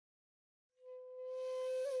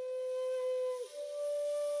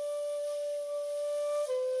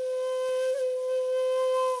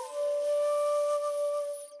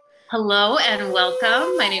Hello and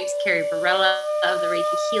welcome. My name is Carrie Varela of the Reiki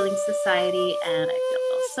Healing Society, and I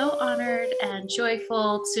feel so honored and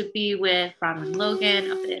joyful to be with Bronwen Logan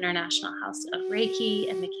of the International House of Reiki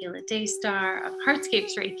and Michaela Daystar of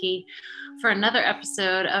Heartscapes Reiki for another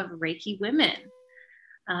episode of Reiki Women.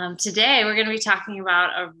 Today, we're going to be talking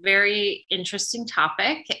about a very interesting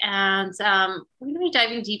topic, and we're going to be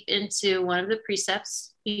diving deep into one of the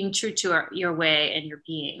precepts, being true to your way and your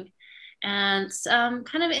being, and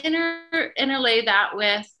kind of interlay that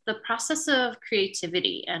with the process of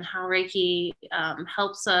creativity and how Reiki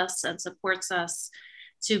helps us and supports us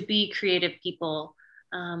to be creative people,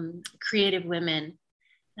 creative women.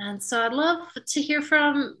 And so I'd love to hear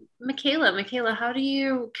from Michaela. Michaela, how do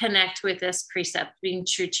you connect with this precept, being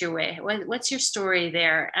true to your way? What's your story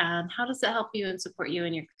there, and how does it help you and support you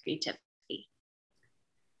in your creativity?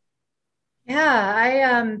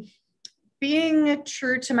 Yeah, being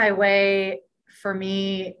true to my way for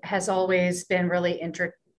me has always been really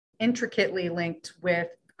intricately linked with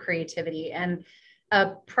creativity and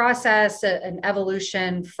a process, an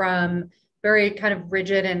evolution from very kind of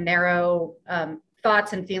rigid and narrow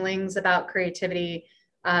thoughts and feelings about creativity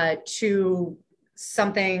to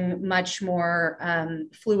something much more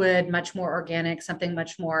fluid, much more organic, something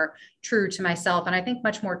much more true to myself, and I think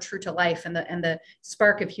much more true to life and the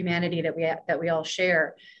spark of humanity that we all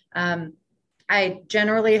share. I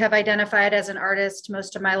generally have identified as an artist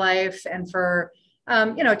most of my life, and for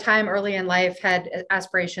time early in life had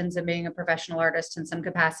aspirations of being a professional artist in some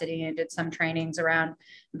capacity, and did some trainings around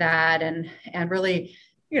that, and really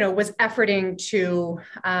was efforting to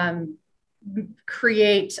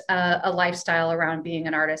create a lifestyle around being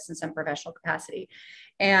an artist in some professional capacity.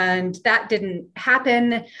 And that didn't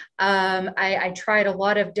happen. I tried a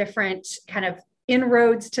lot of different kind of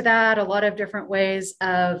inroads to that, a lot of different ways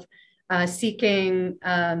of seeking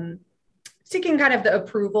kind of the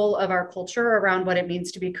approval of our culture around what it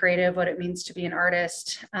means to be creative, what it means to be an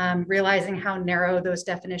artist, realizing how narrow those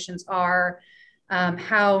definitions are,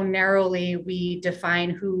 how narrowly we define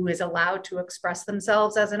who is allowed to express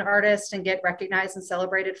themselves as an artist and get recognized and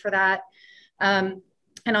celebrated for that. And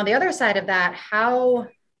on the other side of that, how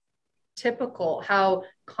typical, how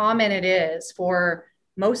common it is for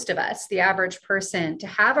most of us, the average person, to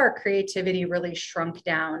have our creativity really shrunk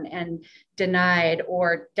down and denied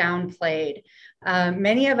or downplayed.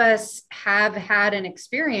 Many of us have had an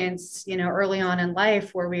experience, early on in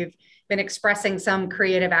life where we've been expressing some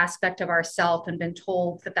creative aspect of ourself and been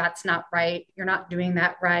told that that's not right. You're not doing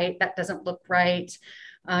that right. That doesn't look right.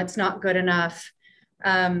 It's not good enough.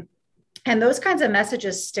 And those kinds of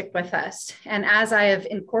messages stick with us. And as I have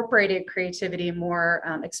incorporated creativity more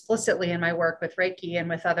explicitly in my work with Reiki and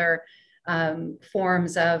with other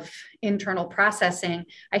forms of internal processing,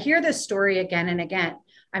 I hear this story again and again.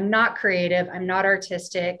 I'm not creative. I'm not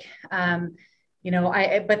artistic. But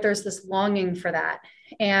there's this longing for that.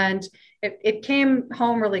 And it came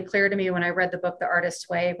home really clear to me when I read the book, The Artist's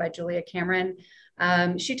Way by Julia Cameron.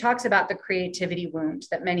 She talks about the creativity wound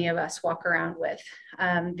that many of us walk around with.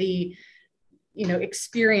 The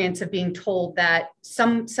experience of being told that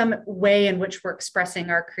some way in which we're expressing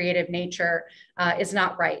our creative nature is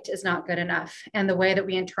not right, is not good enough. And the way that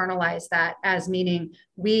we internalize that as meaning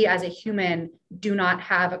we as a human do not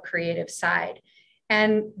have a creative side.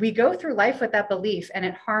 And we go through life with that belief, and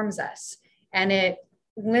it harms us and it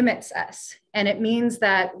limits us. And it means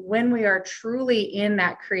that when we are truly in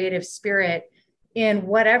that creative spirit in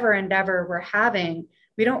whatever endeavor we're having,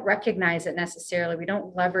 we don't recognize it necessarily. We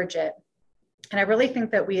don't leverage it. And I really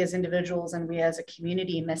think that we as individuals and we as a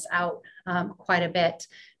community miss out quite a bit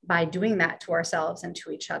by doing that to ourselves and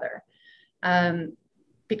to each other.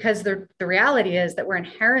 Because the reality is that we're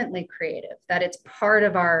inherently creative, that it's part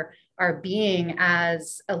of our being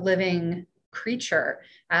as a living creature,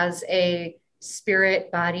 as a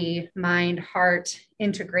spirit, body, mind, heart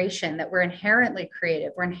integration, that we're inherently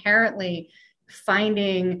creative. We're inherently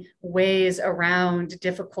finding ways around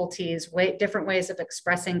difficulties, different ways of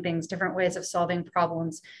expressing things, different ways of solving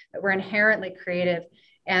problems, that we're inherently creative,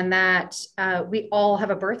 and that we all have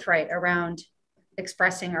a birthright around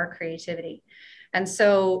expressing our creativity. And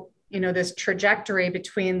so, this trajectory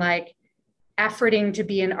between like efforting to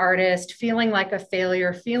be an artist, feeling like a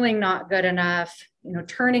failure, feeling not good enough,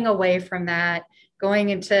 turning away from that, going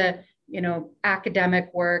into,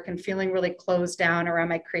 academic work and feeling really closed down around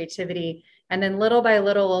my creativity. And then little by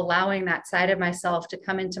little, allowing that side of myself to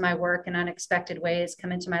come into my work in unexpected ways,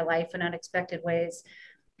 come into my life in unexpected ways,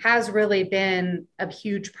 has really been a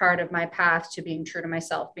huge part of my path to being true to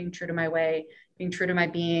myself, being true to my way, being true to my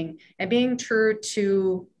being, and being true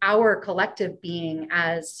to our collective being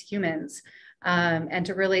as humans. and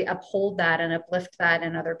to really uphold that and uplift that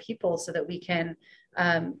in other people so that we can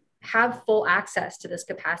have full access to this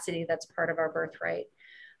capacity that's part of our birthright.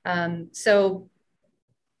 So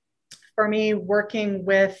for me, working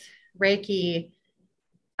with Reiki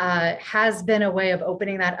has been a way of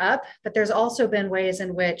opening that up, but there's also been ways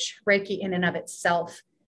in which Reiki in and of itself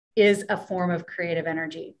is a form of creative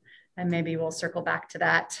energy. And maybe we'll circle back to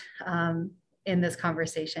that in this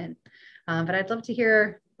conversation. But I'd love to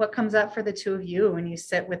hear what comes up for the two of you when you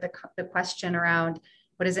sit with the question around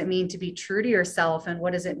what does it mean to be true to yourself, and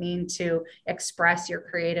what does it mean to express your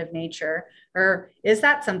creative nature? Or is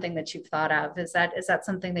that something that you've thought of? Is that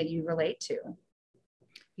something that you relate to?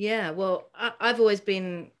 Yeah, well, I've always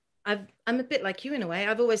been, I'm a bit like you in a way.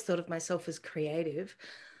 I've always thought of myself as creative.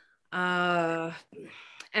 And,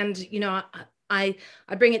 you know, I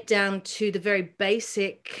bring it down to the very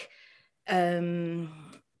basic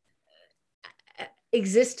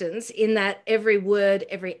existence, in that every word,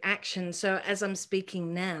 every action. So as I'm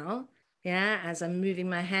speaking now, yeah, as I'm moving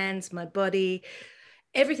my hands, my body,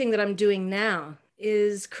 everything that I'm doing now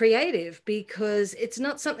is creative, because it's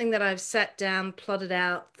not something that I've sat down, plotted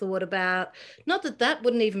out, thought about. Not that that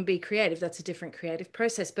wouldn't even be creative. That's a different creative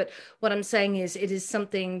process. But what I'm saying is it is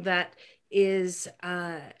something that is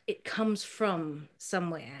it comes from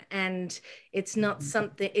somewhere, and it's not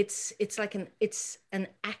something, it's like it's an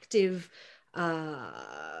active how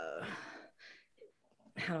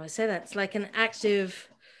do I say that? It's like an active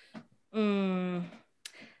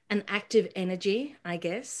energy, I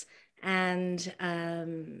guess, and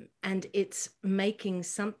it's making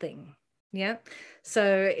something. Yeah.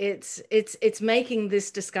 So it's making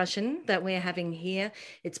this discussion that we're having here.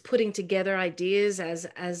 It's putting together ideas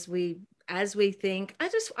as we think.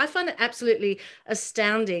 I find it absolutely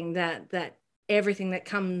astounding that everything that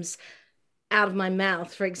comes out of my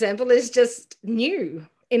mouth, for example, is just new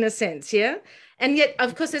in a sense. Yeah. And yet,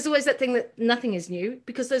 of course, there's always that thing that nothing is new,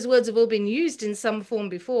 because those words have all been used in some form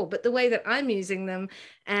before. But the way that I'm using them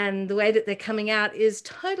and the way that they're coming out is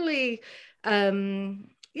totally, for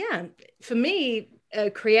me,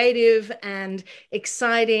 creative and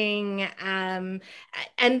exciting. And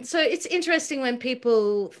so it's interesting when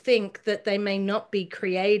people think that they may not be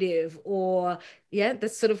creative, or, yeah,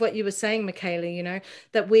 that's sort of what you were saying, Michaela, you know,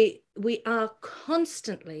 that we are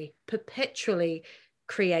constantly, perpetually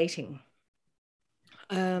creating.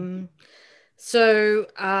 And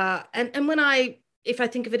when if I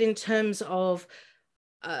think of it in terms of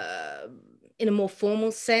in a more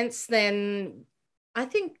formal sense, then I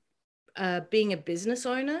think being a business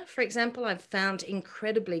owner, for example, I've found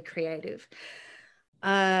incredibly creative.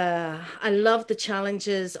 I love the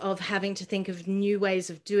challenges of having to think of new ways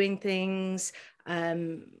of doing things,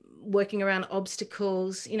 working around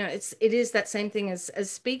obstacles. You know, it is that same thing as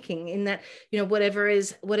speaking, in that, you know,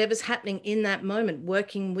 whatever's happening in that moment,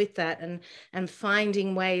 working with that and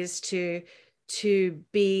finding ways to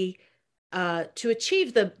be to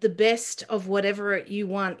achieve the best of whatever you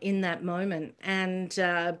want in that moment. And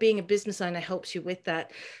being a business owner helps you with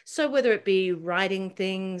that. So whether it be writing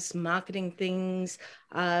things, marketing things,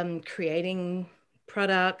 creating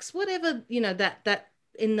products, whatever, you know, that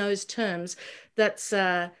in those terms, that's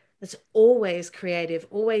always creative,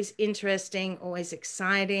 always interesting, always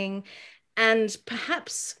exciting. And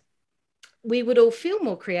perhaps we would all feel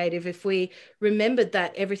more creative if we remembered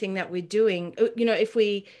that everything that we're doing, you know, if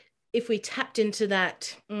we tapped into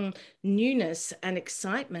that newness and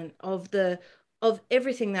excitement of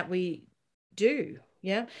everything that we do.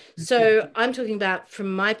 Yeah. So I'm talking about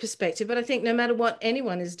from my perspective, but I think no matter what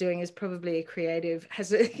anyone is doing is probably a creative,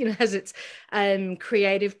 has its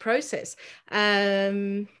creative process.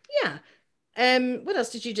 Yeah. What else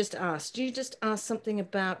did you just ask? Did you just ask something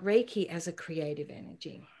about Reiki as a creative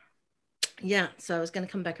energy? Yeah. So I was going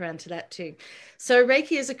to come back around to that too. So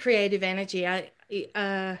Reiki is a creative energy.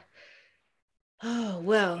 Oh,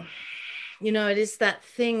 well, you know, it is that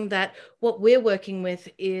thing that what we're working with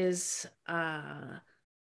is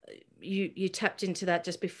you tapped into that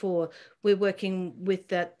just before. We're working with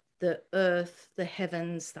that, the earth, the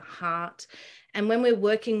heavens, the heart. And when we're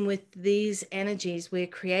working with these energies, we're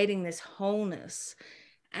creating this wholeness.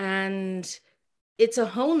 And it's a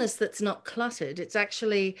wholeness that's not cluttered. It's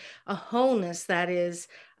actually a wholeness that is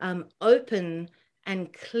open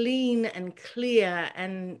and clean and clear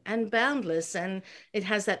and boundless. And it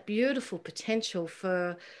has that beautiful potential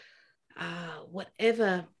for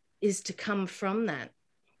whatever is to come from that.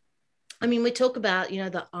 I mean, we talk about, you know,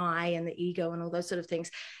 the I and the ego and all those sort of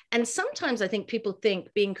things. And sometimes I think people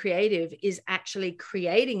think being creative is actually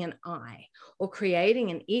creating an I or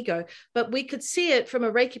creating an ego, but we could see it from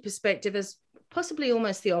a Reiki perspective as possibly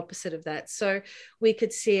almost the opposite of that. So we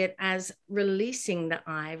could see it as releasing the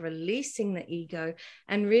I, releasing the ego,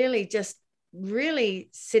 and really just really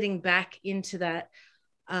sitting back into that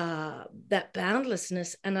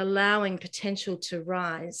boundlessness and allowing potential to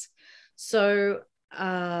rise. So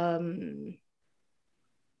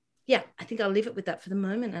yeah, I think I'll leave it with that for the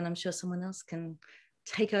moment, and I'm sure someone else can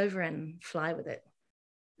take over and fly with it.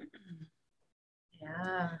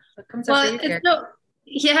 Yeah. What comes up for you, Carrie?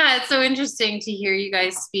 It's so interesting to hear you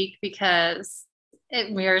guys speak, because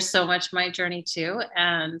it mirrors so much my journey too,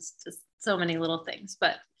 and just so many little things.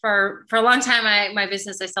 But for a long time, my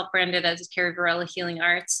business, I self-branded as Carrie Varela Healing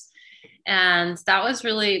Arts. And that was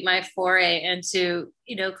really my foray into,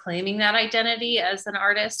 claiming that identity as an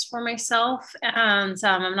artist for myself. And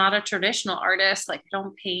I'm not a traditional artist. Like, I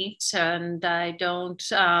don't paint, and I don't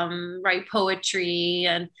write poetry,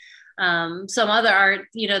 and some other art,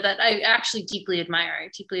 that I actually deeply admire. I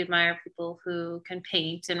deeply admire people who can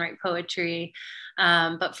paint and write poetry.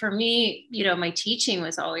 But for me, my teaching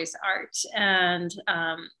was always art. And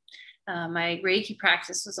my Reiki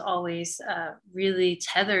practice was always really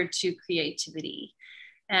tethered to creativity.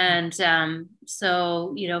 And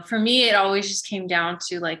so, for me, it always just came down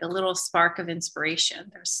to like a little spark of inspiration.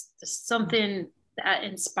 There's something that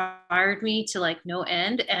inspired me to like no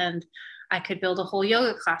end. And I could build a whole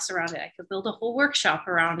yoga class around it. I could build a whole workshop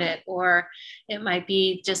around it. Or it might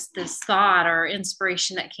be just this thought or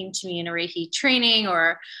inspiration that came to me in a Reiki training,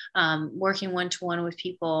 or working one-to-one with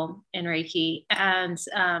people in Reiki. And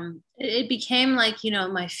it became like,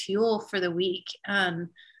 my fuel for the week,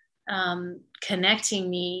 connecting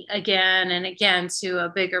me again and again to a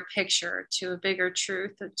bigger picture, to a bigger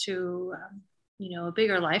truth, to, a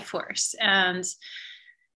bigger life force. And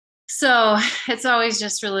so it's always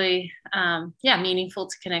just really, meaningful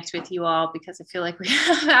to connect with you all, because I feel like we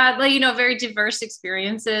have had, very diverse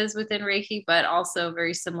experiences within Reiki, but also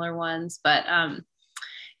very similar ones. But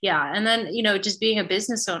and then, just being a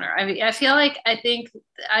business owner, I mean, I think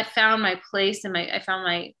I found my place, and I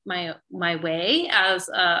found my way as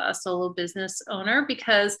a solo business owner,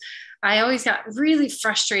 because I always got really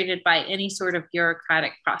frustrated by any sort of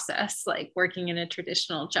bureaucratic process, like working in a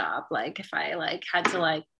traditional job. Like, if I had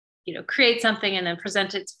to create something and then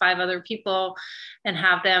present it to 5 other people and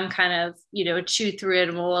have them kind of, chew through it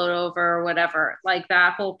and mull it over or whatever, like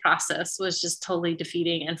that whole process was just totally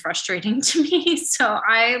defeating and frustrating to me. So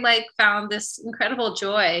I found this incredible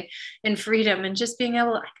joy and freedom and just being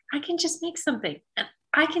able, I can just make something and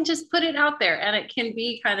I can just put it out there, and it can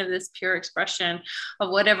be kind of this pure expression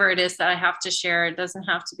of whatever it is that I have to share. It doesn't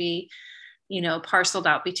have to be, parceled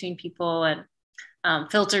out between people and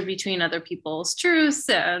filtered between other people's truths,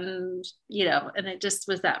 and and it just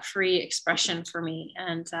was that free expression for me.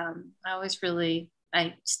 And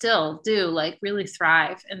I still do really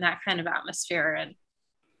thrive in that kind of atmosphere.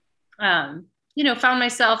 And found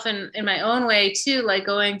myself in my own way too, like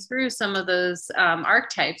going through some of those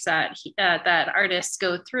archetypes that artists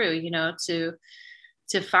go through,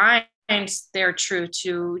 to find their true,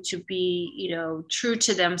 to be true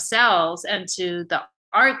to themselves and to the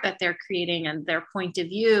art that they're creating and their point of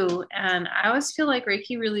view. And I always feel like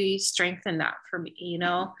Reiki really strengthened that for me,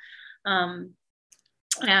 and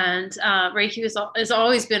Reiki has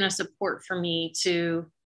always been a support for me to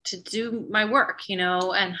do my work,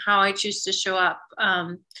 and how I choose to show up,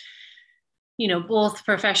 both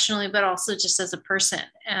professionally, but also just as a person.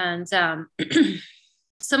 And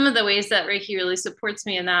some of the ways that Reiki really supports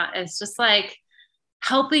me in that is just like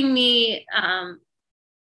helping me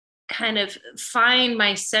kind of find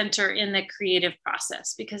my center in the creative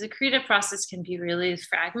process, because a creative process can be really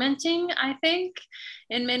fragmenting, I think,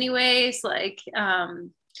 in many ways. Like,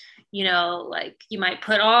 like you might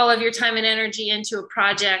put all of your time and energy into a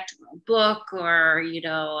project, a book, or,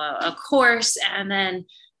 a course. And then,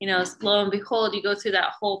 lo and behold, you go through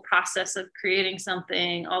that whole process of creating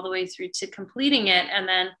something all the way through to completing it. And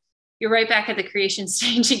then you're right back at the creation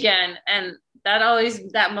stage again. And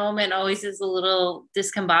that moment always is a little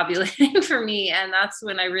discombobulating for me. And that's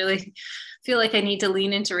when I really feel like I need to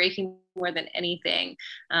lean into Reiki more than anything.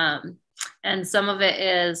 And some of it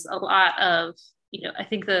is a lot of, I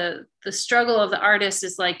think the struggle of the artist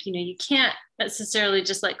is like, you can't necessarily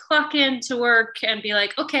just like clock in to work and be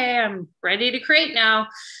like, okay, I'm ready to create now.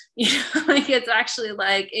 It's actually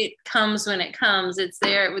like, it comes when it comes. It's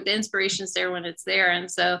there, with the inspiration's there when it's there.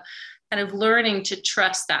 And so kind of learning to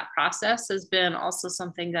trust that process has been also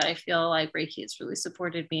something that I feel like Reiki has really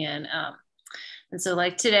supported me in. And so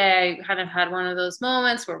like today, I kind of had one of those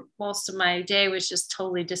moments where most of my day was just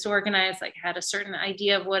totally disorganized. Like I had a certain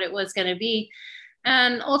idea of what it was going to be.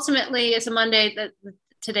 And ultimately it's a Monday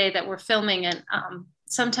today that we're filming. And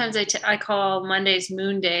sometimes I call Mondays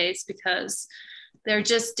moon days, because they're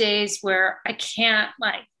just days where I can't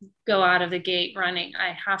like go out of the gate running.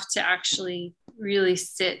 I have to actually really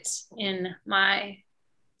sit in my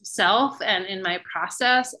self and in my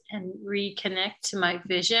process and reconnect to my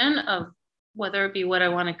vision of whether it be what I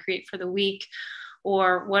want to create for the week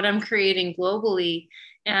or what I'm creating globally,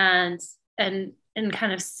 and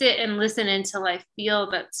kind of sit and listen until I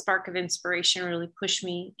feel that spark of inspiration really push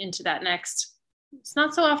me into that next, it's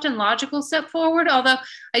not so often logical step forward, although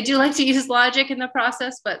I do like to use logic in the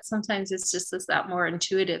process, but sometimes it's just that more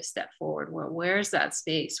intuitive step forward where where's that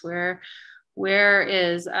space, where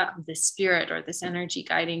is this spirit or this energy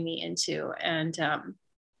guiding me into. And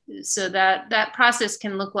so that process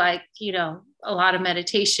can look like, a lot of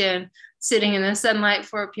meditation, sitting in the sunlight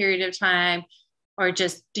for a period of time, or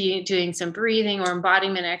just doing some breathing or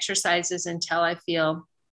embodiment exercises until I feel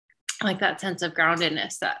like that sense of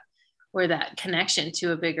groundedness, or that connection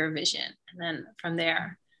to a bigger vision. And then from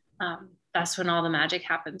there, that's when all the magic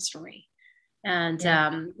happens for me. And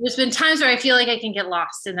there's been times where I feel like I can get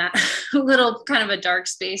lost in that little kind of a dark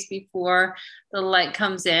space before the light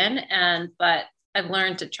comes in. But I've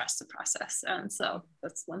learned to trust the process. And so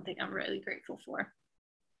that's one thing I'm really grateful for.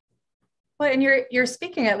 Well, and you're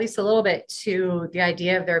speaking at least a little bit to the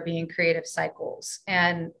idea of there being creative cycles.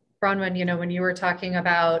 And Bronwen, when you were talking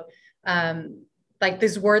about like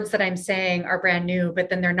these words that I'm saying are brand new, but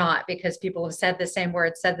then they're not, because people have said the same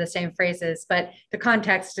words, said the same phrases, but the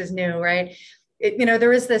context is new, right?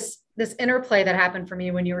 There is this interplay that happened for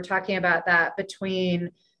me when you were talking about that between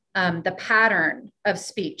the pattern of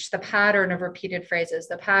speech, the pattern of repeated phrases,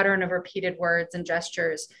 the pattern of repeated words and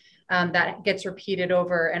gestures that gets repeated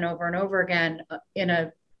over and over and over again in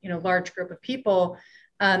a large group of people,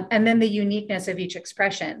 and then the uniqueness of each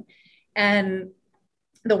expression. And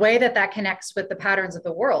the way that connects with the patterns of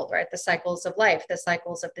the world, right? The cycles of life, the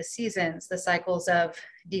cycles of the seasons, the cycles of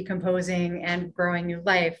decomposing and growing new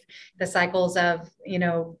life, the cycles of,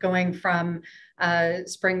 going from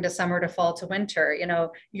spring to summer to fall to winter.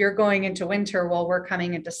 You're going into winter while we're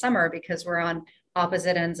coming into summer because we're on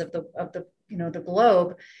opposite ends of the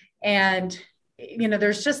globe. And,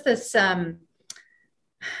 there's just this,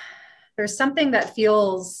 there's something that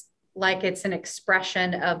feels like it's an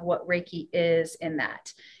expression of what Reiki is in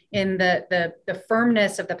the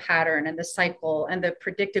firmness of the pattern and the cycle and the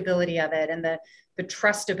predictability of it and the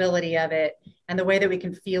trustability of it, and the way that we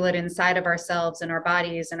can feel it inside of ourselves and our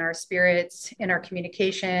bodies and our spirits, in our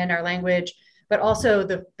communication, our language, but also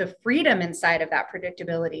the freedom inside of that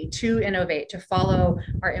predictability to innovate, to follow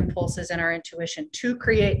our impulses and our intuition, to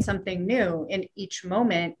create something new in each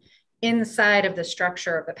moment inside of the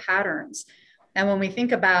structure of the patterns. And when we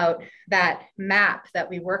think about that map that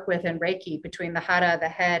we work with in Reiki between the hara, the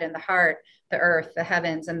head, and the heart, the earth, the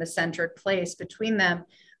heavens, and the centered place between them,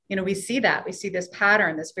 we see this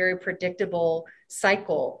pattern, this very predictable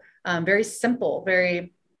cycle, very simple,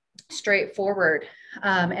 very straightforward.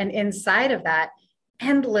 And inside of that,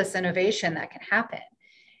 endless innovation that can happen.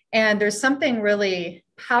 And there's something really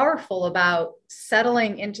powerful about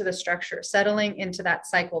settling into the structure, settling into that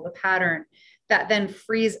cycle, the pattern, that then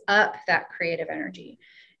frees up that creative energy.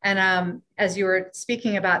 And as you were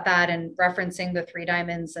speaking about that and referencing the 3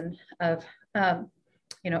 diamonds and of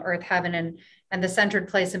earth, heaven, and the centered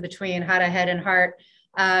place in between, hara, head, and heart,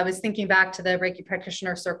 I was thinking back to the Reiki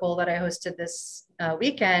practitioner circle that I hosted this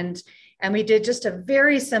weekend. And we did just a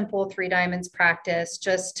very simple 3 diamonds practice,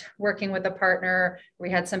 just working with a partner. We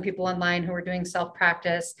had some people online who were doing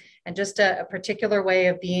self-practice, and just a particular way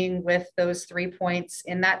of being with those 3 points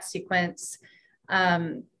in that sequence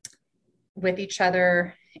with each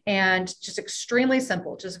other. And just extremely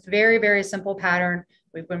simple, just very, very simple pattern.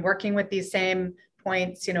 We've been working with these same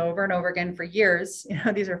points, over and over again for years.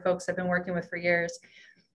 These are folks I've been working with for years.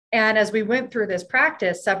 And as we went through this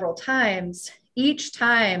practice several times, each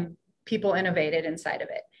time people innovated inside of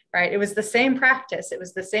it, right? It was the same practice. It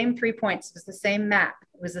was the same 3 points. It was the same map.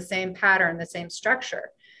 It was the same pattern, the same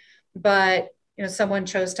structure. But, someone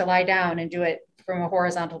chose to lie down and do it from a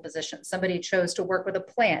horizontal position. Somebody chose to work with a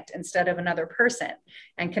plant instead of another person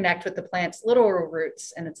and connect with the plant's literal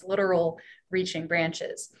roots and its literal reaching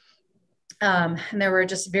branches. And there were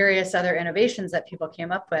just various other innovations that people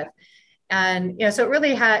came up with. And, so it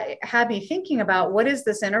really had me thinking about what is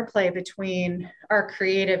this interplay between our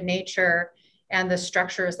creative nature and the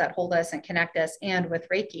structures that hold us and connect us, and with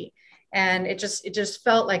Reiki. And it just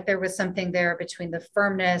felt like there was something there between the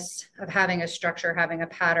firmness of having a structure, having a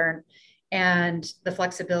pattern, and the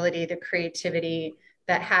flexibility, the creativity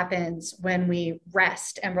that happens when we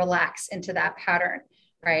rest and relax into that pattern,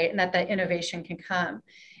 right? And that innovation can come.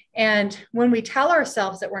 And when we tell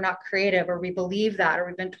ourselves that we're not creative, or we believe that, or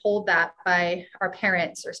we've been told that by our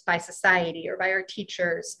parents or by society or by our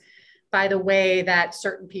teachers, by the way that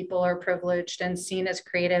certain people are privileged and seen as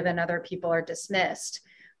creative and other people are dismissed,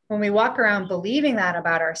 when we walk around believing that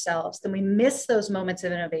about ourselves, then we miss those moments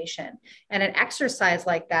of innovation. And an exercise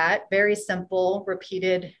like that, very simple,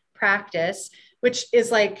 repeated practice, which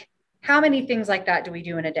is like, how many things like that do we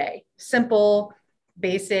do in a day? Simple,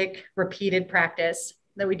 basic, repeated practice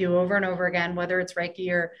that we do over and over again, whether it's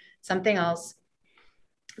Reiki or something else.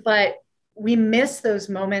 But we miss those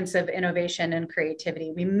moments of innovation and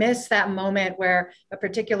creativity. We miss that moment where a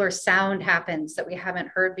particular sound happens that we haven't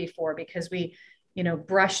heard before because we,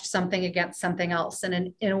 brushed something against something else,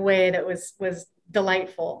 and in a way that was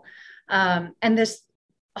delightful. And this,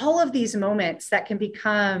 all of these moments that can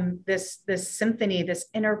become this symphony, this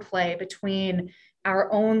interplay between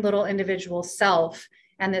our own little individual self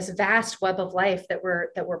and this vast web of life that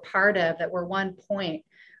we're part of, that we're one point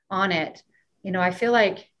on it. I feel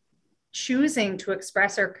like choosing to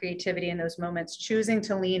express our creativity in those moments, choosing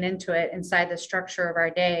to lean into it inside the structure of our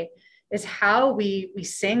day, is how we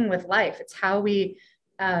sing with life. It's how we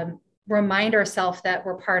remind ourselves that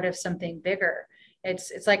we're part of something bigger.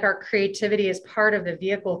 It's like our creativity is part of the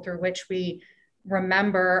vehicle through which we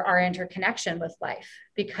remember our interconnection with life,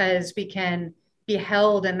 because we can be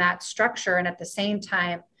held in that structure and at the same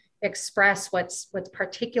time express what's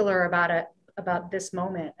particular about this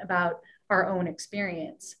moment, about our own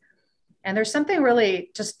experience. And there's something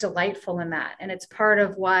really just delightful in that. And it's part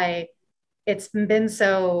of why it's been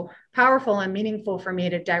so powerful and meaningful for me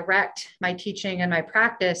to direct my teaching and my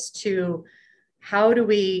practice to, how do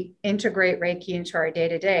we integrate Reiki into our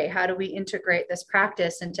day-to-day? How do we integrate this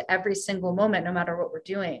practice into every single moment, no matter what we're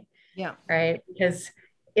doing? Yeah. Right. Because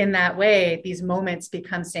in that way, these moments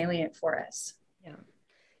become salient for us. Yeah.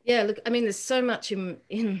 Yeah. Look, I mean, there's so much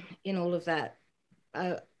in all of that.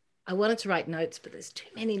 I wanted to write notes, but there's too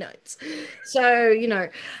many notes. So,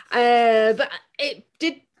 but it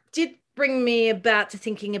did bring me about to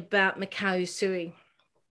thinking about Mikao Usui,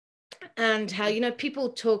 and how, people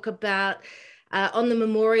talk about on the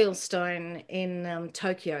memorial stone in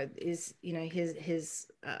Tokyo is, his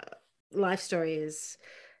life story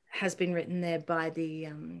has been written there by the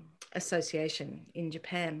association in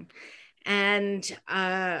Japan. And,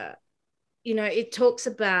 it talks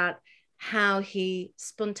about how he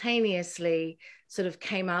spontaneously sort of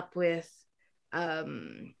came up with,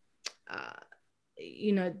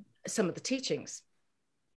 some of the teachings.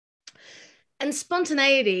 And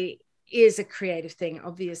spontaneity is a creative thing,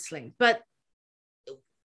 obviously, but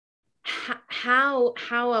how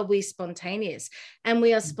are we spontaneous? And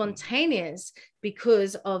we are spontaneous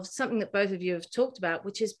because of something that both of you have talked about,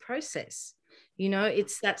 which is process.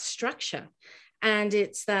 It's that structure, and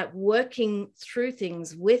it's that working through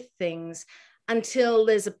things with things until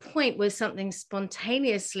there's a point where something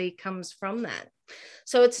spontaneously comes from that.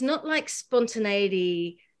 So it's not like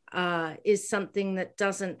spontaneity is something that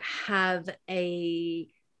doesn't have a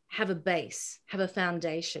base, have a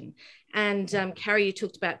foundation. And Carrie, you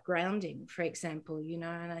talked about grounding, for example, and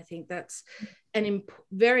I think that's a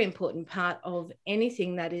very important part of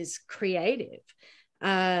anything that is creative,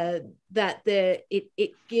 that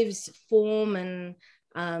it gives form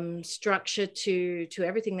and structure to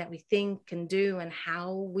everything that we think and do and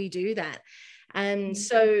how we do that. And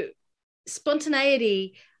so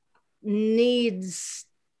spontaneity needs,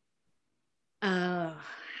 how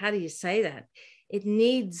do you say that? It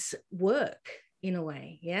needs work in a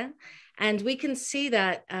way, yeah? And we can see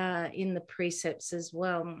that in the precepts as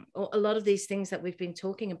well, or a lot of these things that we've been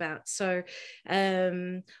talking about. So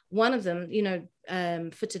one of them,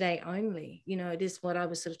 for today only, it is what I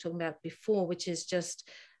was sort of talking about before, which is just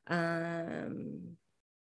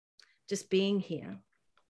being here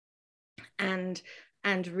and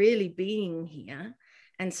really being here.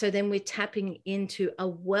 And so then we're tapping into a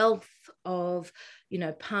wealth of,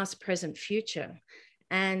 past, present, future.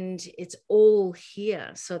 And it's all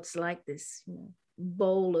here. So it's like this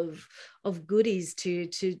bowl of goodies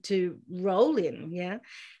to roll in. Yeah.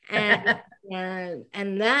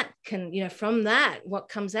 And that can, from that, what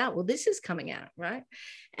comes out? Well, this is coming out, right?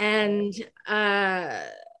 And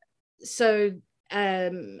so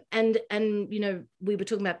and we were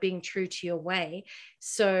talking about being true to your way.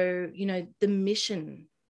 So the mission,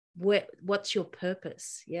 what's your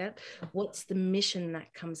purpose? Yeah, what's the mission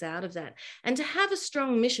that comes out of that? And to have a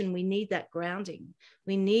strong mission, we need that grounding.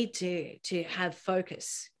 We need to have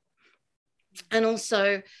focus, and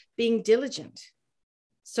also being diligent.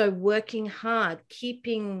 So working hard,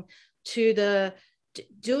 keeping to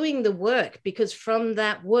doing the work, because from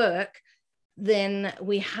that work then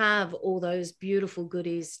we have all those beautiful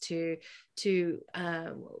goodies to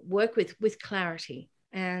work with clarity.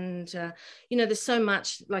 And there's so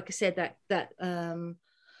much, like I said, that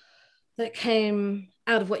came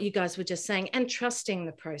out of what you guys were just saying, and trusting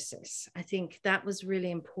the process. I think that was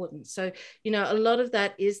really important. So, a lot of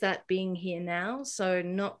that is that being here now. So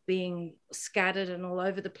not being scattered and all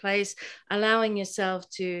over the place, allowing yourself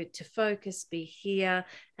to focus, be here,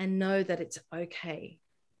 and know that it's okay.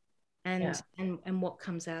 And what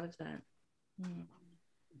comes out of that.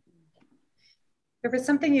 There was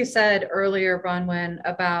something you said earlier, Bronwen,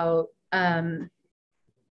 about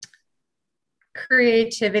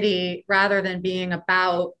creativity rather than being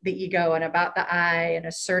about the ego and about the I and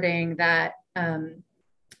asserting that,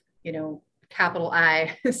 capital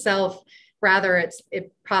I self, rather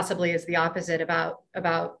it possibly is the opposite,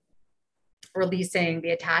 about releasing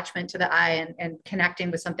the attachment to the I and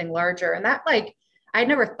connecting with something larger. And that, like, I'd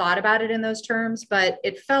never thought about it in those terms, but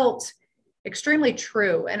it felt extremely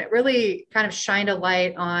true. And it really kind of shined a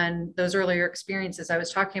light on those earlier experiences I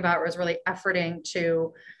was talking about, where I was really efforting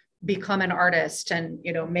to become an artist and,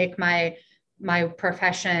 make my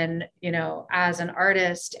profession, as an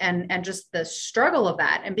artist, and just the struggle of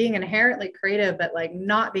that and being inherently creative, but like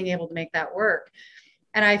not being able to make that work.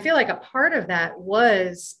 And I feel like a part of that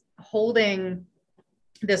was holding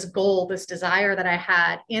this goal, this desire that I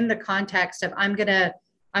had in the context of I'm going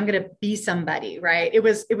to be somebody, right? It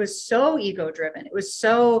was so ego driven. It was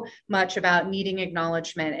so much about needing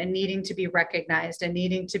acknowledgement and needing to be recognized and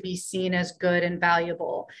needing to be seen as good and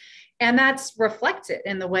valuable. And that's reflected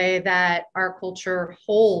in the way that our culture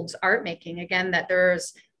holds art making. Again, that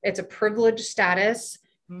it's a privileged status.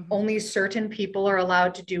 Mm-hmm. Only certain people are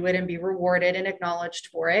allowed to do it and be rewarded and acknowledged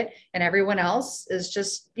for it. And everyone else is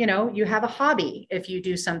just, you have a hobby. If you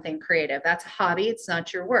do something creative, that's a hobby. It's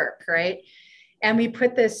not your work, right? And we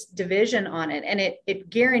put this division on it, and it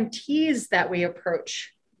guarantees that we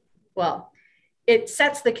approach, it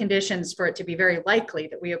sets the conditions for it to be very likely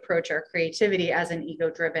that we approach our creativity as an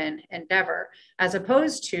ego-driven endeavor, as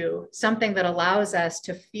opposed to something that allows us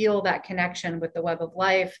to feel that connection with the web of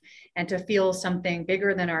life and to feel something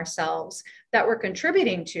bigger than ourselves that we're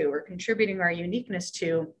contributing to, or contributing our uniqueness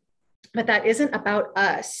to, but that isn't about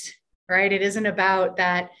us, right? It isn't about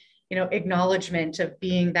that, acknowledgement of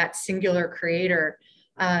being that singular creator.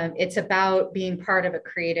 It's about being part of a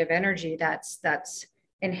creative energy that's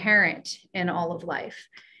inherent in all of life.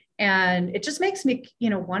 And it just makes me,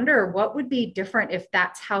 wonder what would be different if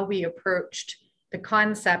that's how we approached the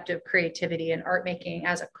concept of creativity and art making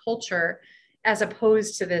as a culture, as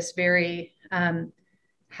opposed to this very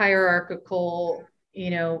hierarchical,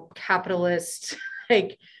 capitalist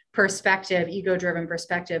like perspective, ego-driven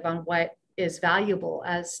perspective on what is valuable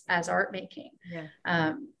as art making.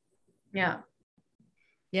 Yeah,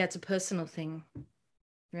 it's a personal thing,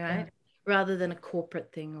 right? Rather than a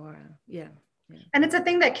corporate thing or and it's a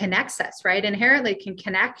thing that connects us, right? Inherently can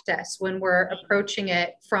connect us when we're approaching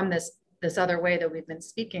it from this other way that we've been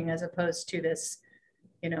speaking, as opposed to this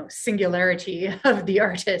singularity of the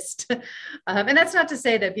artist. And that's not to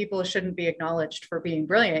say that people shouldn't be acknowledged for being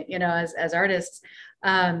brilliant, as artists,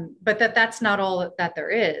 but that's not all that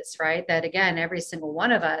there is, right? That again, every single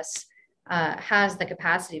one of us has the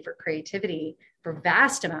capacity for creativity, for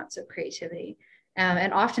vast amounts of creativity.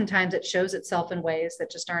 And oftentimes it shows itself in ways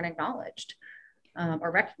that just aren't acknowledged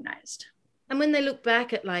or recognized. And when they look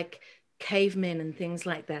back at like cavemen and things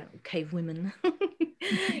like that, cave women,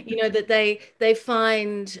 that they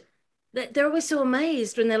find that they're always so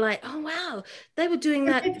amazed when they're like, oh wow, they were doing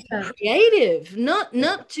that creative, not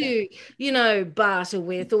to barter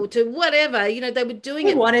with or to whatever, they were doing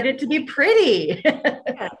it. Wanted it to be pretty.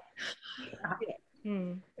 Yeah.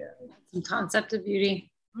 Some concept of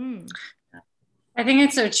beauty. I think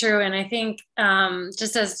it's so true. And I think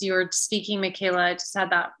just as you were speaking, Michaela, I just had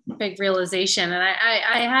that big realization. And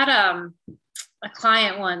I had a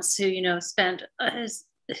client once who, spent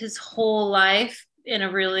his whole life in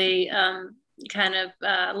a really kind of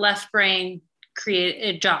left brain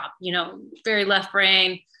creative job, very left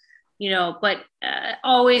brain, but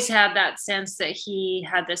always had that sense that he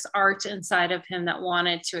had this art inside of him that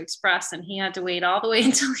wanted to express, and he had to wait all the way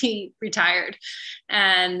until he retired.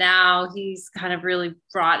 And now he's kind of really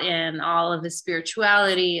brought in all of his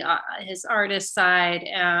spirituality, his artist side,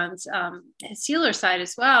 and his healer side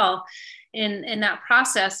as well in that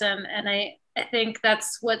process. And I think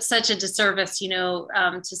that's what's such a disservice,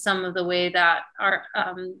 to some of the way that our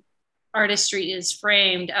artistry is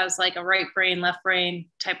framed as like a right brain, left brain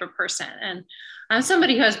type of person. And I'm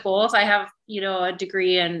somebody who has both. I have, a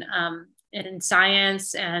degree in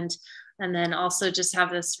science and then also just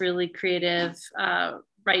have this really creative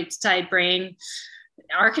right side brain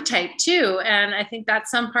archetype too. And I think that's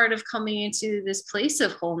some part of coming into this place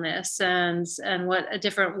of wholeness, and what a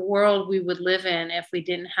different world we would live in if we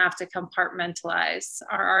didn't have to compartmentalize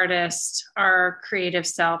our artist, our creative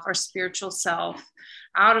self, our spiritual self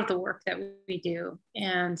out of the work that we do.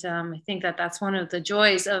 And I think that that's one of the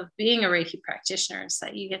joys of being a Reiki practitioner, is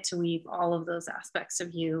that you get to weave all of those aspects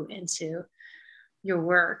of you into your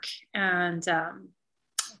work. And I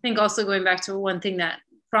think also going back to one thing that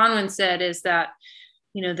Bronwen said is that,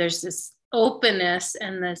 there's this openness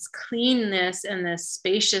and this cleanness and this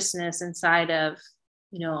spaciousness inside of,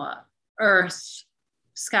 earth,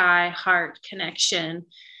 sky, heart connection.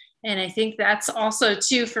 And I think that's also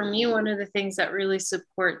too, for me, one of the things that really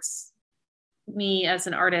supports me as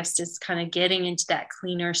an artist is kind of getting into that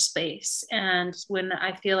cleaner space. And when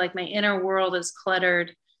I feel like my inner world is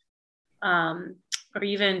cluttered, or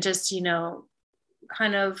even just,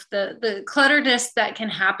 kind of the clutteredness that can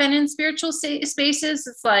happen in spiritual spaces.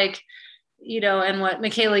 It's like, and what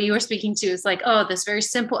Michaela, you were speaking to, is like, oh, this very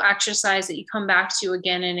simple exercise that you come back to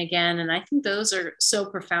again and again. And I think those are so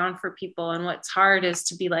profound for people. And what's hard is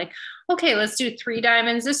to be like, okay, let's do 3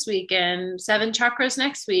 diamonds this week and 7 chakras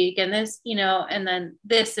next week. And this, and then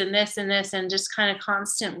this and this and this, and just kind of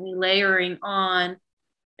constantly layering on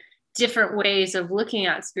different ways of looking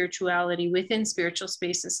at spirituality within spiritual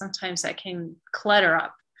spaces. Sometimes that can clutter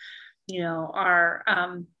up,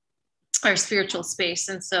 our spiritual space.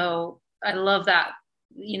 And so I love that,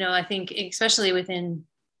 I think especially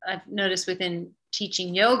I've noticed within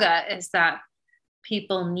teaching yoga, is that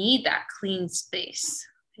people need that clean space.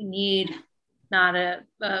 They need not a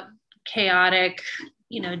chaotic,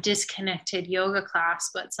 disconnected yoga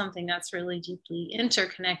class, but something that's really deeply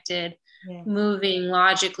interconnected, moving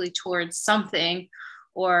logically towards something,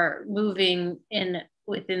 or moving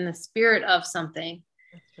within the spirit of something.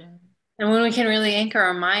 Right. And when we can really anchor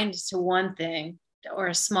our mind to one thing, or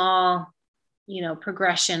a small,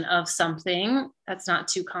 progression of something that's not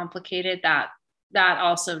too complicated, that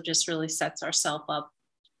also just really sets ourselves up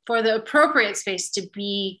for the appropriate space to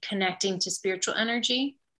be connecting to spiritual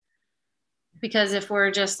energy. Because if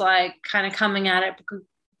we're just like kind of coming at it,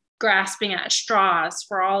 grasping at straws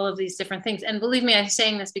for all of these different things, and believe me, I'm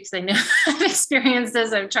saying this because I know I've experienced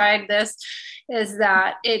this, I've tried this, is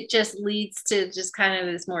that it just leads to just kind of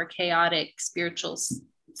this more chaotic spiritual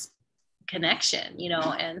connection,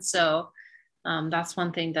 and so that's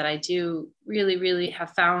one thing that I do really, really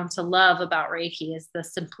have found to love about Reiki, is the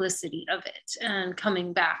simplicity of it, and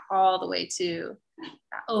coming back all the way to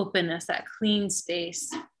that openness, that clean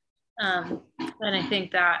space. And I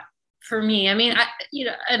think that for me, I mean,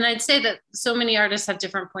 and I'd say that so many artists have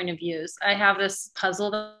different point of views. I have this puzzle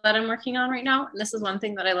that I'm working on right now. And this is one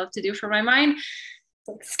thing that I love to do for my mind.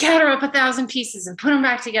 Like scatter up 1,000 pieces and put them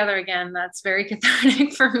back together again. That's very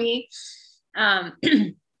cathartic for me.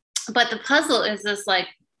 But the puzzle is this like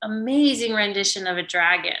amazing rendition of a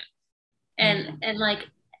dragon. And like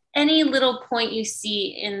any little point you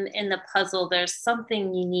see in the puzzle, there's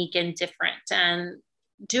something unique and different. And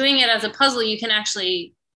doing it as a puzzle, you can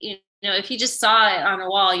actually, if you just saw it on a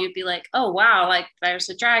wall, you'd be like, oh, wow, like there's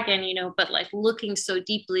a dragon, but like looking so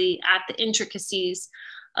deeply at the intricacies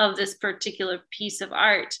of this particular piece of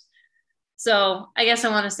art. So I guess I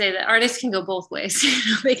want to say that artists can go both ways.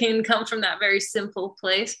 They can come from that very simple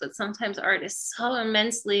place, but sometimes art is so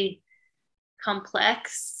immensely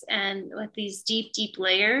complex and with these deep, deep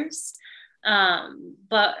layers.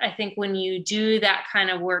 But I think when you do that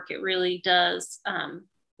kind of work, it really does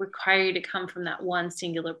require you to come from that one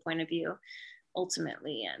singular point of view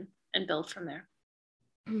ultimately, and build from there.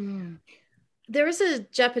 There is a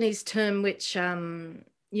Japanese term which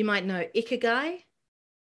you might know, ikigai.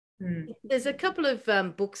 There's a couple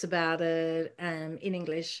of books about it in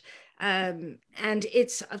English, and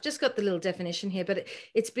I've just got the little definition here, but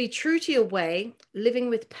it's be true to your way, living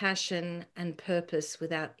with passion and purpose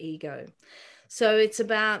without ego. So it's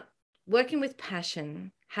about working with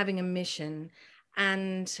passion, having a mission,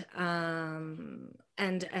 and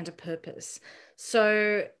a purpose.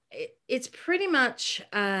 So it's pretty much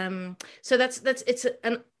so it's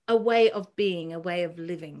a way of being, a way of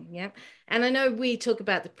living. Yeah. And I know we talk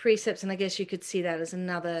about the precepts, and I guess you could see that as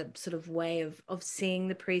another sort of way of seeing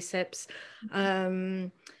the precepts.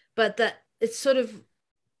 But that it's sort of,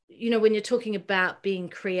 when you're talking about being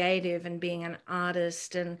creative and being an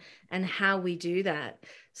artist and how we do that.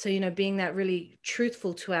 So, being that really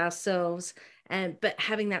truthful to ourselves, but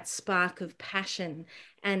having that spark of passion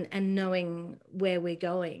and knowing where we're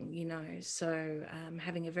going, so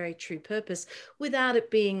having a very true purpose without it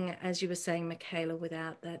being, as you were saying, Michaela,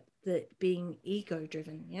 without that being ego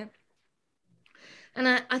driven. Yeah. And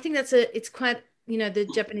I think it's quite you know, the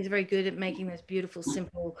Japanese are very good at making those beautiful,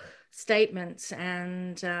 simple statements,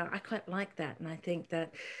 and I quite like that. And I think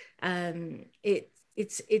that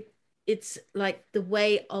it's like the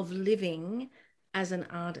way of living as an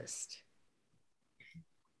artist.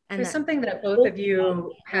 And There's that something that both of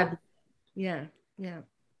you have. Yeah. Yeah,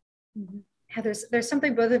 There's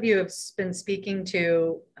something both of you have been speaking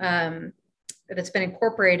to, that's been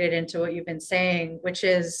incorporated into what you've been saying, which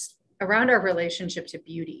is around our relationship to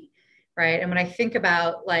beauty, right? And when I think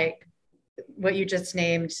about like what you just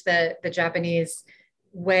named, the Japanese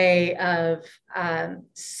way of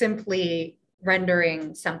simply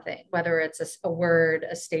rendering something, whether it's a word,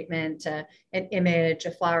 a statement, an image,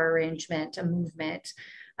 a flower arrangement, a movement,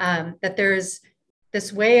 that there's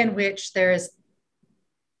this way in which it's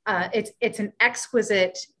an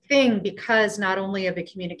exquisite thing because not only of the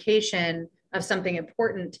communication of something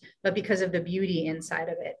important, but because of the beauty inside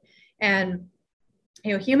of it. And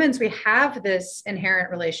humans, we have this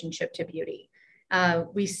inherent relationship to beauty.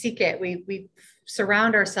 We seek it. We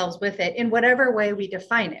surround ourselves with it in whatever way we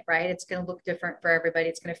define it, right? It's going to look different for everybody.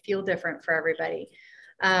 It's going to feel different for everybody.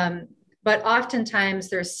 But oftentimes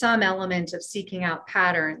there's some element of seeking out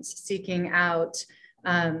patterns, seeking out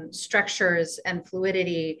structures and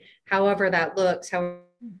fluidity, however that looks, however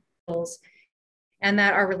it feels, and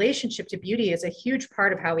that our relationship to beauty is a huge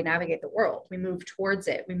part of how we navigate the world. We move towards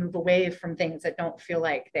it. We move away from things that don't feel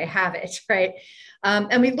like they have it, right?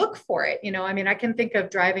 And we look for it. I mean, I can think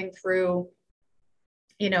of driving through,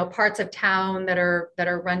 parts of town that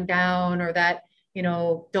are run down, or that,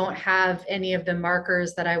 don't have any of the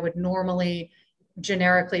markers that I would normally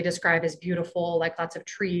generically describe as beautiful, like lots of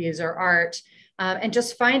trees or art, and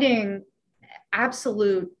just finding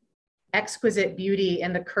absolute exquisite beauty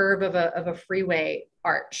in the curve of a freeway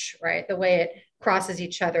arch, right? The way it crosses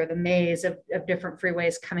each other, the maze of different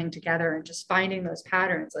freeways coming together, and just finding those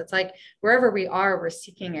patterns. It's like wherever we are, we're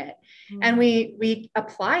seeking it. And we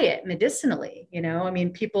apply it medicinally. I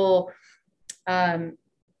mean, people,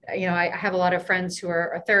 I have a lot of friends who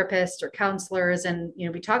are therapists or counselors, and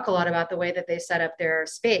we talk a lot about the way that they set up their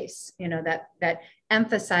space, that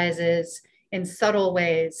emphasizes in subtle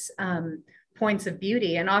ways points of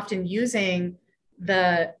beauty, and often using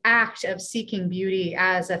the act of seeking beauty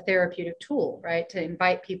as a therapeutic tool, right? To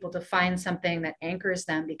invite people to find something that anchors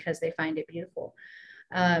them because they find it beautiful.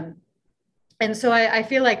 And so I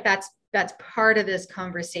feel like that's part of this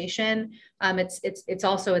conversation. It's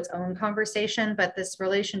also its own conversation, but this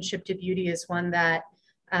relationship to beauty is one that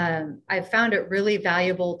I've found it really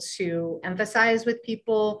valuable to emphasize with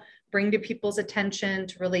people, bring to people's attention,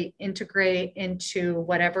 to really integrate into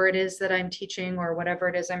whatever it is that I'm teaching or whatever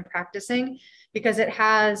it is I'm practicing, because it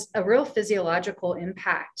has a real physiological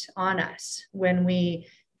impact on us when we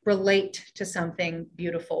relate to something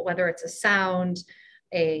beautiful, whether it's a sound,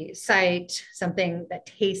 a sight, something that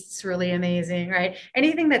tastes really amazing, right?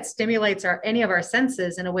 Anything that stimulates any of our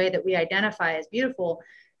senses in a way that we identify as beautiful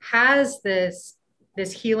has this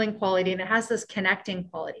healing quality, and it has this connecting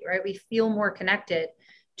quality, right? We feel more connected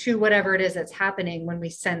to whatever it is that's happening when we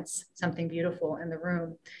sense something beautiful in the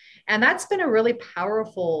room. And that's been a really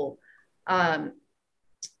powerful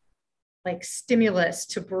stimulus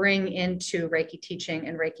to bring into Reiki teaching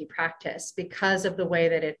and Reiki practice, because of the way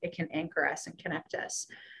that it can anchor us and connect us.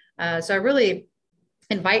 So I really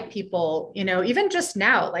invite people, even just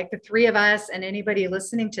now, like the three of us and anybody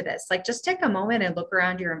listening to this, like just take a moment and look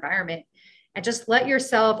around your environment and just let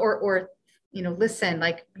yourself or listen,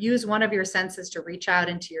 like use one of your senses to reach out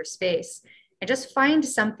into your space and just find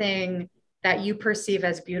something that you perceive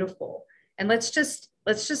as beautiful. And let's just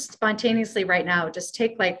spontaneously right now, just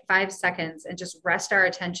take like 5 seconds and just rest our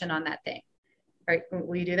attention on that thing. All right.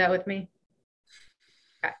 Will you do that with me?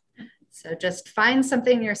 Okay. So just find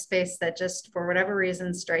something in your space that just for whatever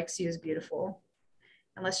reason strikes you as beautiful.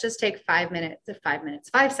 And let's just take 5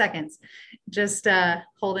 seconds, just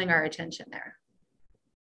holding our attention there.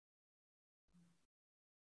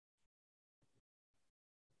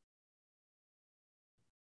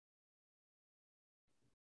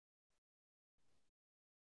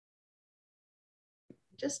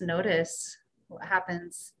 Just notice what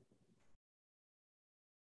happens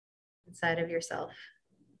inside of yourself.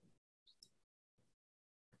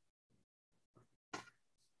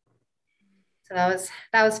 So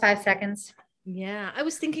that was 5 seconds. Yeah, I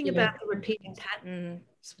was thinking about the repeating patterns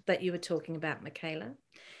that you were talking about, Michaela.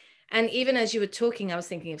 And even as you were talking, I was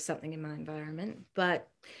thinking of something in my environment, but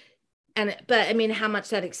I mean, how much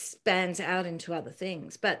that expands out into other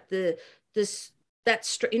things. But we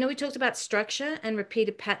talked about structure and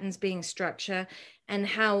repeated patterns being structure, and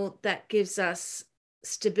how that gives us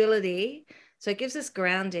stability. So it gives us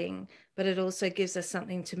grounding, but it also gives us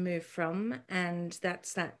something to move from. And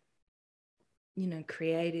that's that, you know,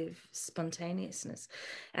 creative spontaneousness.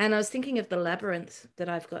 And I was thinking of the labyrinth that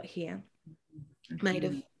I've got here, made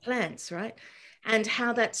of plants, right? And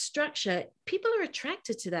how that structure, people are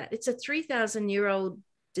attracted to that. It's a 3,000-year-old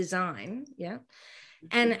design, yeah.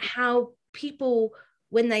 And how people,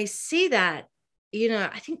 when they see that, you know,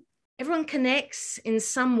 I think everyone connects in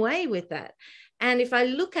some way with that. And if I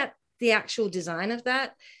look at the actual design of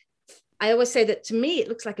that, I always say that to me, it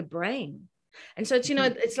looks like a brain. And so it's, you know,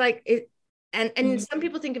 it's like it, and some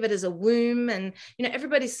people think of it as a womb, and, you know,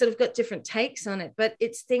 everybody's sort of got different takes on it, but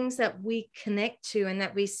it's things that we connect to and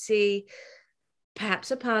that we see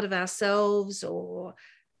perhaps a part of ourselves, or,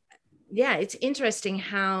 yeah, it's interesting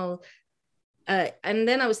how, and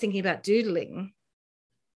then I was thinking about doodling,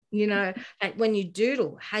 you know, like when you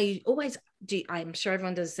doodle, how you always do, I'm sure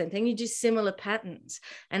everyone does the same thing, you do similar patterns,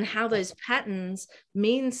 and how those patterns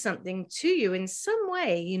mean something to you in some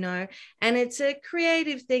way, you know, and it's a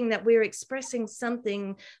creative thing that we're expressing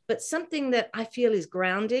something, but something that I feel is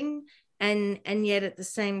grounding, and yet at the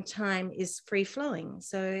same time is free flowing.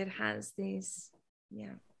 So it has these,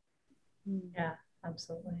 yeah. Yeah,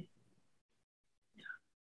 absolutely.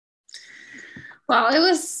 Well, it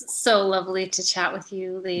was so lovely to chat with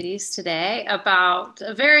you ladies today about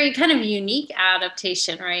a very kind of unique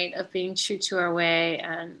adaptation, right, of being true to our way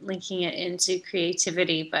and linking it into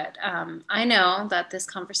creativity. But I know that this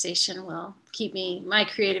conversation will keep my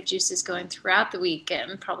creative juices going throughout the week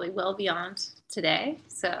and probably well beyond today.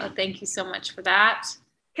 So thank you so much for that.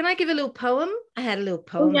 Can I give a little poem? I had a little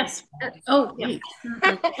poem. Oh, yes. Oh, yeah.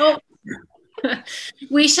 Oh.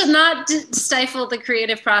 We should not stifle the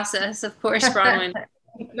creative process, of course, Bronwen.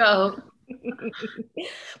 Go.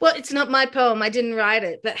 Well, it's not my poem. I didn't write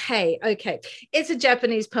it, but hey, okay. It's a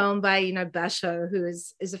Japanese poem by, you know, Basho, who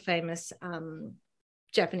is a famous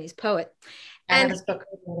Japanese poet. And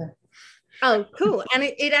oh, cool. And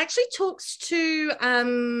it actually talks to,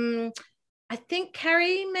 I think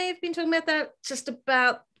Carrie may have been talking about that, just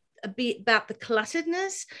about a bit about the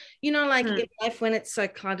clutteredness, you know, like in life when it's so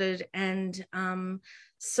cluttered. And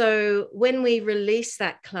so when we release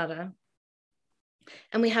that clutter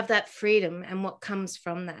and we have that freedom and what comes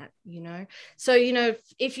from that, you know, so, you know,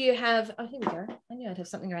 if you have, oh, here we go, I knew I'd have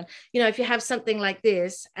something around, you know, if you have something like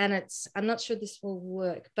this, and it's, I'm not sure this will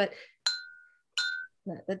work, but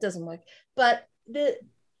no, that doesn't work, but the,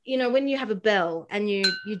 you know, when you have a bell and you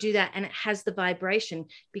do that and it has the vibration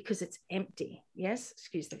because it's empty. Yes,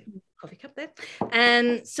 excuse the coffee cup there.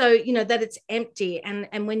 And so, you know, that it's empty,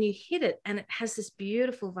 and when you hit it and it has this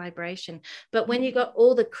beautiful vibration, but when you got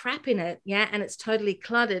all the crap in it, yeah, and it's totally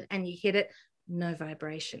cluttered and you hit it, no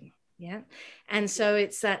vibration. Yeah. And so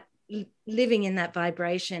it's that living in that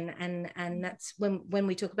vibration, and that's when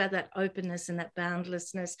we talk about that openness and that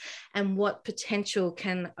boundlessness and what potential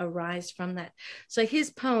can arise from that. So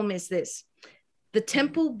his poem is this: the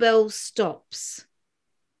temple bell stops,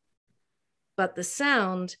 but the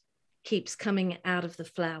sound keeps coming out of the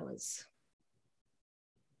flowers.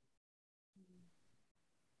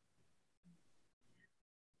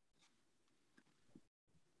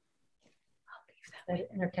 That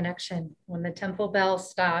interconnection, when the temple bell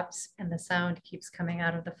stops and the sound keeps coming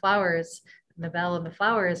out of the flowers, and the bell and the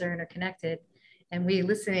flowers are interconnected, and we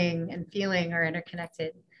listening and feeling are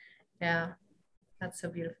interconnected. Yeah, that's so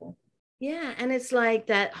beautiful. Yeah, and it's like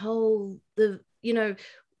that whole, the, you know,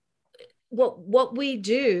 what we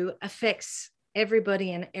do affects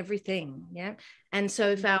everybody and everything. Yeah. And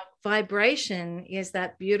so if our vibration is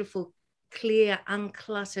that beautiful, clear,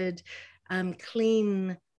 uncluttered,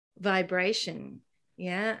 clean vibration,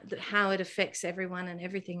 yeah, how it affects everyone and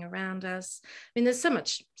everything around us. I mean, there's so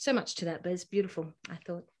much to that, but it's beautiful, I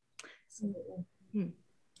thought.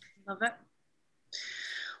 Love it.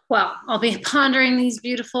 Well, I'll be pondering these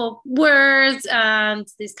beautiful words and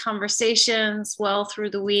these conversations well through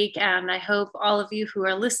the week. And I hope all of you who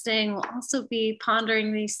are listening will also be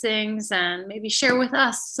pondering these things and maybe share with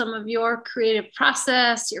us some of your creative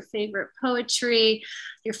process, your favorite poetry,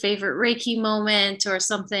 your favorite Reiki moment, or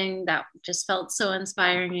something that just felt so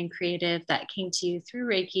inspiring and creative that came to you through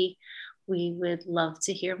Reiki. We would love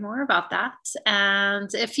to hear more about that. And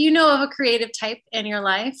if you know of a creative type in your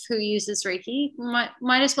life who uses Reiki,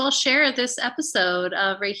 might as well share this episode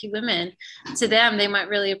of Reiki Women to them. They might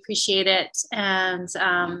really appreciate it and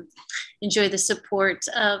enjoy the support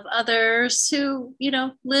of others who, you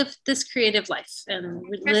know, live this creative life and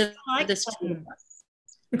live this creative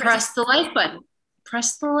life. Press the like button.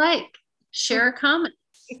 Press the like. Share a comment.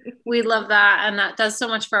 We love that. And that does so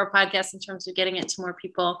much for our podcast in terms of getting it to more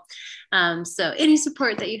people. So any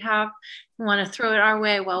support that you have, want to throw it our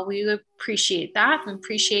way, well, we appreciate that and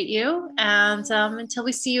appreciate you. And until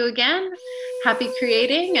we see you again, happy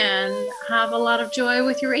creating and have a lot of joy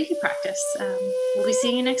with your Reiki practice. We'll be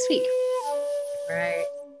seeing you next week. Right.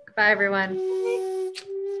 Goodbye, everyone.